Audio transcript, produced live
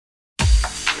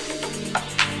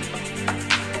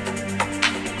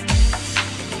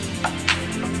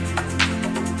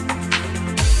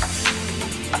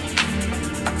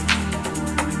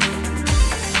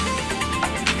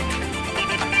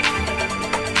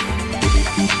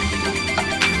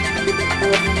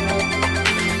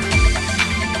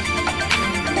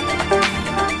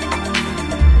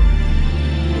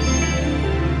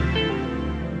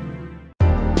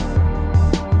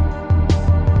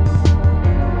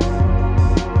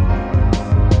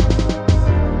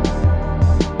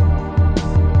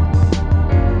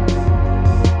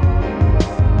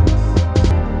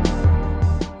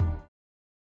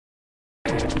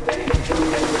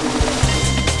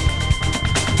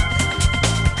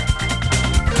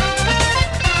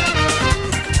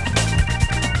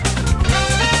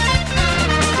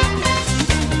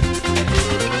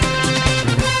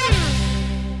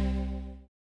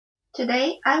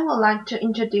Today, I would like to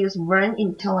introduce Vern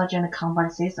Intelligent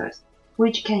Combined Scissors,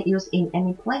 which can use in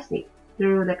any places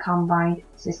through the combined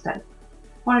system.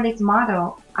 For this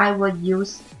model, I will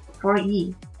use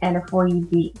 4E and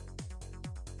 4EB.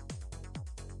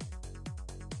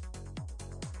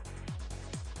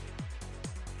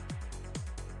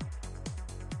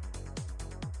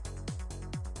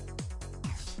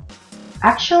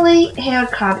 Actually,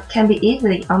 haircut can be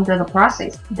easily under the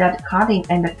process that cutting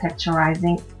and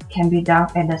texturizing can be done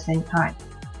at the same time.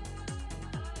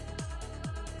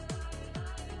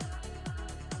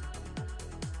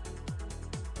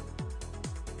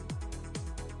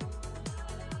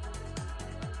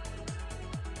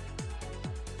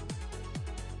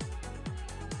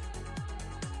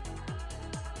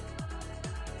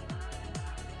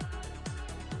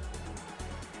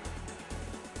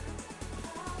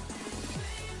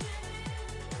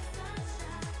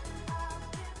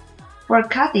 For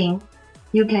cutting,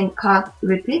 you can cut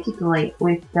repeatedly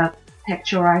with the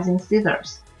texturizing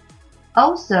scissors.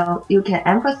 Also, you can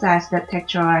emphasize the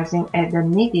texturizing at the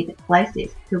needed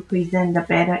places to present the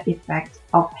better effect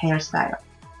of hairstyle.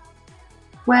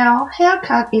 Well,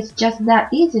 haircut is just that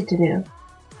easy to do.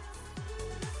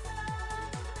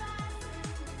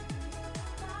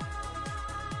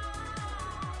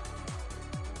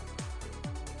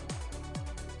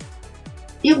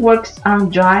 It works on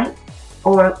dry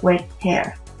or wet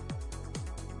hair.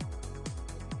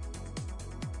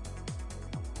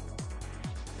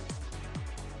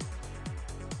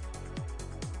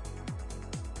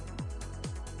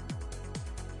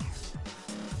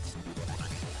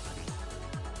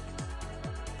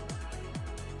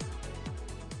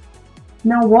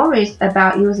 No worries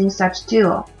about using such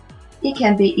tool. It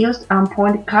can be used on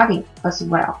point cutting as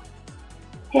well.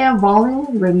 Hair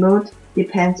volume removed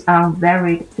depends on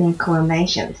varied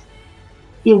inclinations.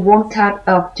 It won't cut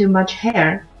off too much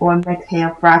hair or make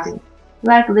hair frizzy.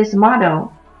 Like this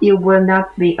model, it will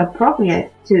not be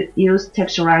appropriate to use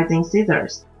texturizing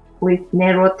scissors with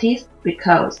narrow teeth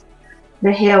because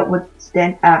the hair would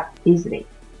stand up easily.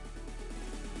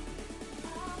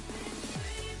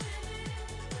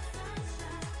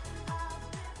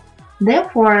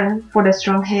 Therefore, for the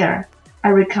strong hair, I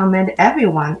recommend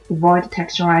everyone avoid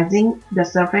texturizing the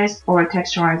surface or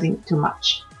texturizing too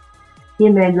much.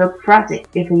 It may look frizzy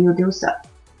if you do so.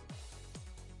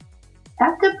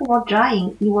 After blow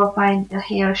drying, you will find the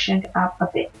hair shrink up a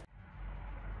bit.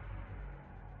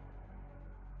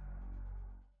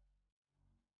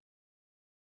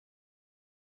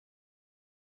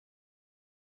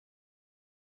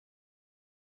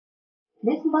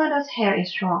 This model's hair is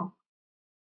strong,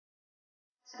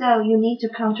 so you need to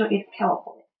control it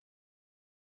carefully.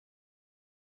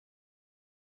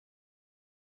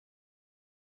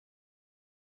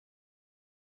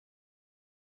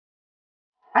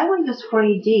 I will use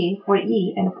 4EG,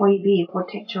 4E, and 4EB for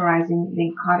texturizing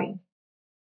then cutting.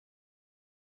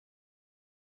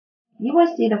 You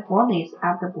will see the fullness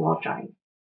after blow drying.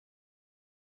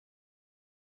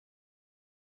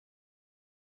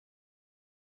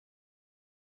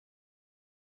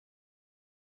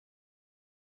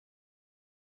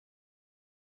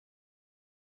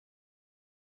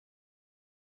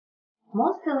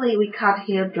 Mostly we cut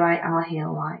hair dry on a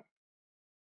hairline.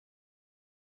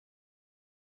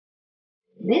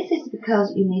 This is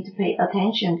because you need to pay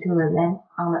attention to the length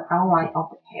on the outline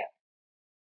of the hair.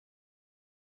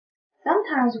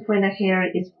 Sometimes when the hair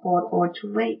is pulled or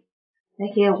too late, the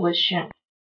hair will shrink.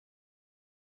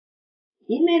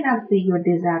 It may not be your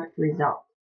desired result.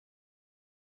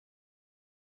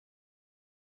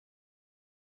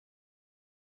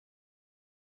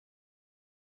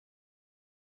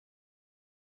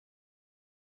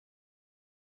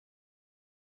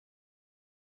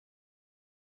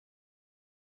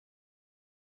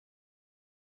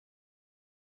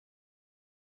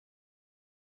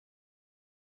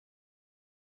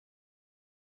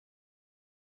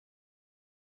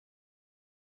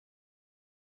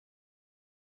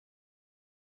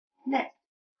 Next,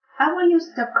 I will use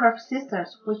the curved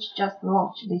scissors which just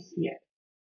launched this year.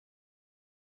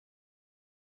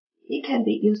 It can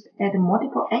be used at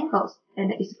multiple angles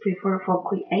and is preferred for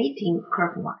creating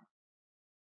curved lines.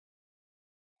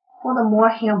 For the more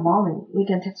hair volume, we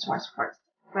can texturize first,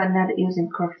 but not using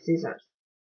curved scissors,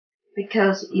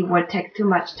 because it will take too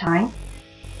much time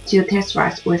to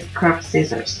texturize with curved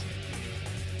scissors.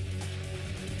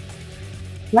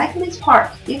 Like this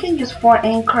part, you can use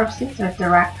 4N curved scissors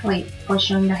directly for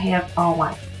showing the hair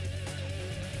outline.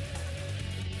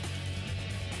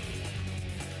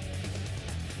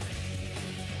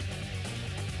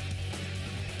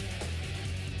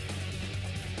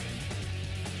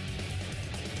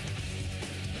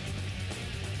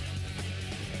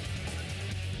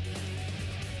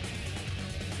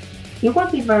 It will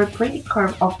be very pretty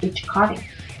curve of each cutting.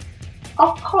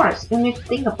 Of course, you need to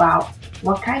think about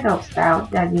what kind of style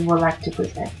that you would like to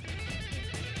present.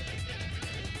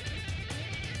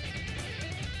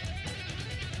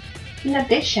 In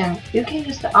addition, you can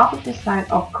use the opposite side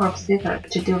of curved scissors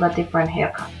to do a different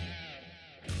haircut.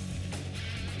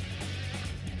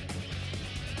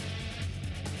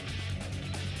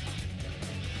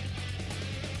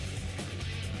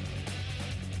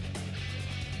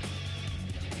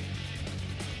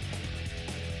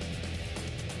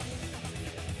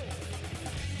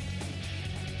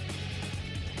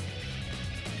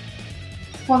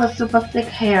 For the super thick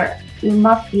hair, you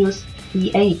must use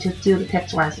EA to do the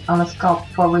texturizing on the scalp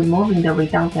for removing the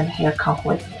redundant hair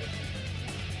completely.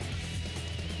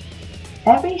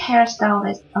 Every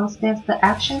hairstylist understands the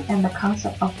action and the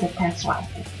concept of the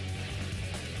texturizing.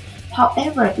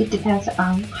 However, it depends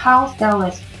on how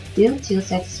stylists do to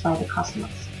satisfy the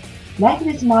customers. Like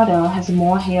this model has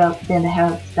more hair than the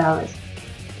hairstylist.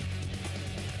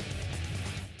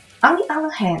 On the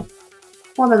other hand,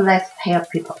 for the less hair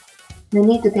people, they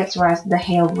need to texturize the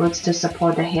hair roots to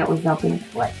support the hair without being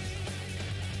flat.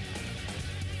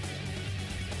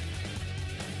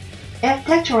 If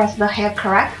texturize the hair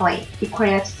correctly, it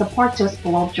creates support just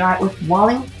blow dry with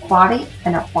volume, quality,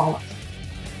 and a balance.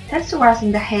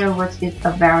 Texturizing the hair roots is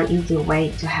a very easy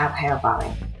way to have hair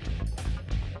volume.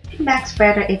 It makes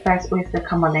better effects with the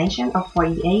combination of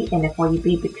 4EA and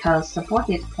 4EB because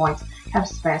supported points have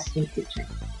space in between.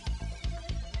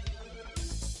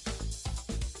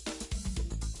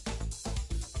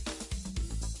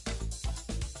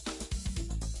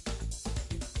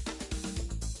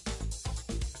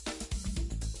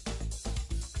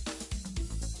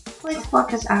 Please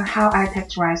focus on how I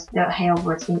texturize the hair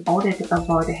roots in order to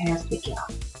avoid the hair sticking out.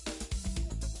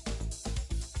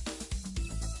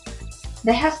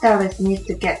 The hairstylist needs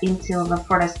to get into the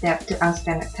further step to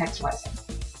understand the texturizing.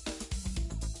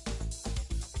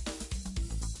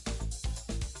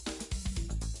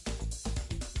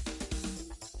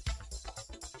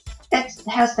 It's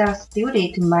the hairstylist's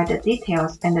duty to mind the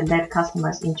details and let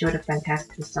customers enjoy the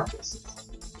fantastic services.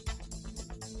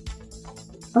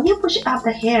 When you push up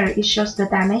the hair, it shows the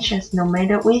dimensions no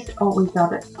matter with or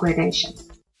without the gradation.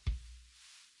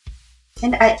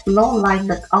 And I don't like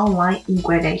the outline in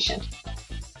gradation.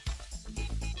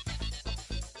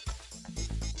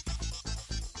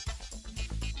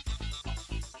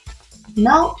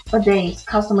 Nowadays,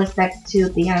 customers like to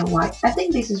DIY. I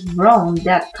think this is wrong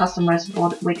that customers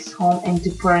bought wigs home and to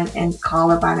put and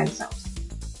color by themselves.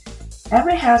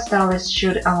 Every hairstylist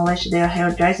should unleash their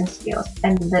hairdressing skills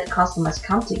and let customers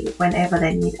come to you whenever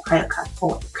they need a haircut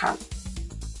or cut.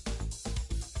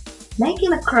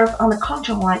 Making a curve on the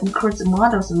contour line includes the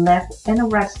model's left and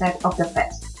right side of the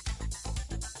face.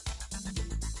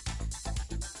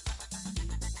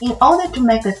 In order to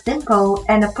make a simple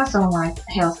and personalized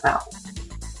hairstyle,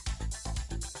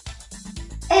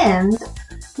 and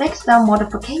make some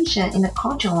modification in the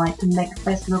contour line to make the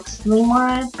face look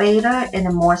slimmer, better,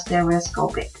 and more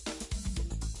stereoscopic.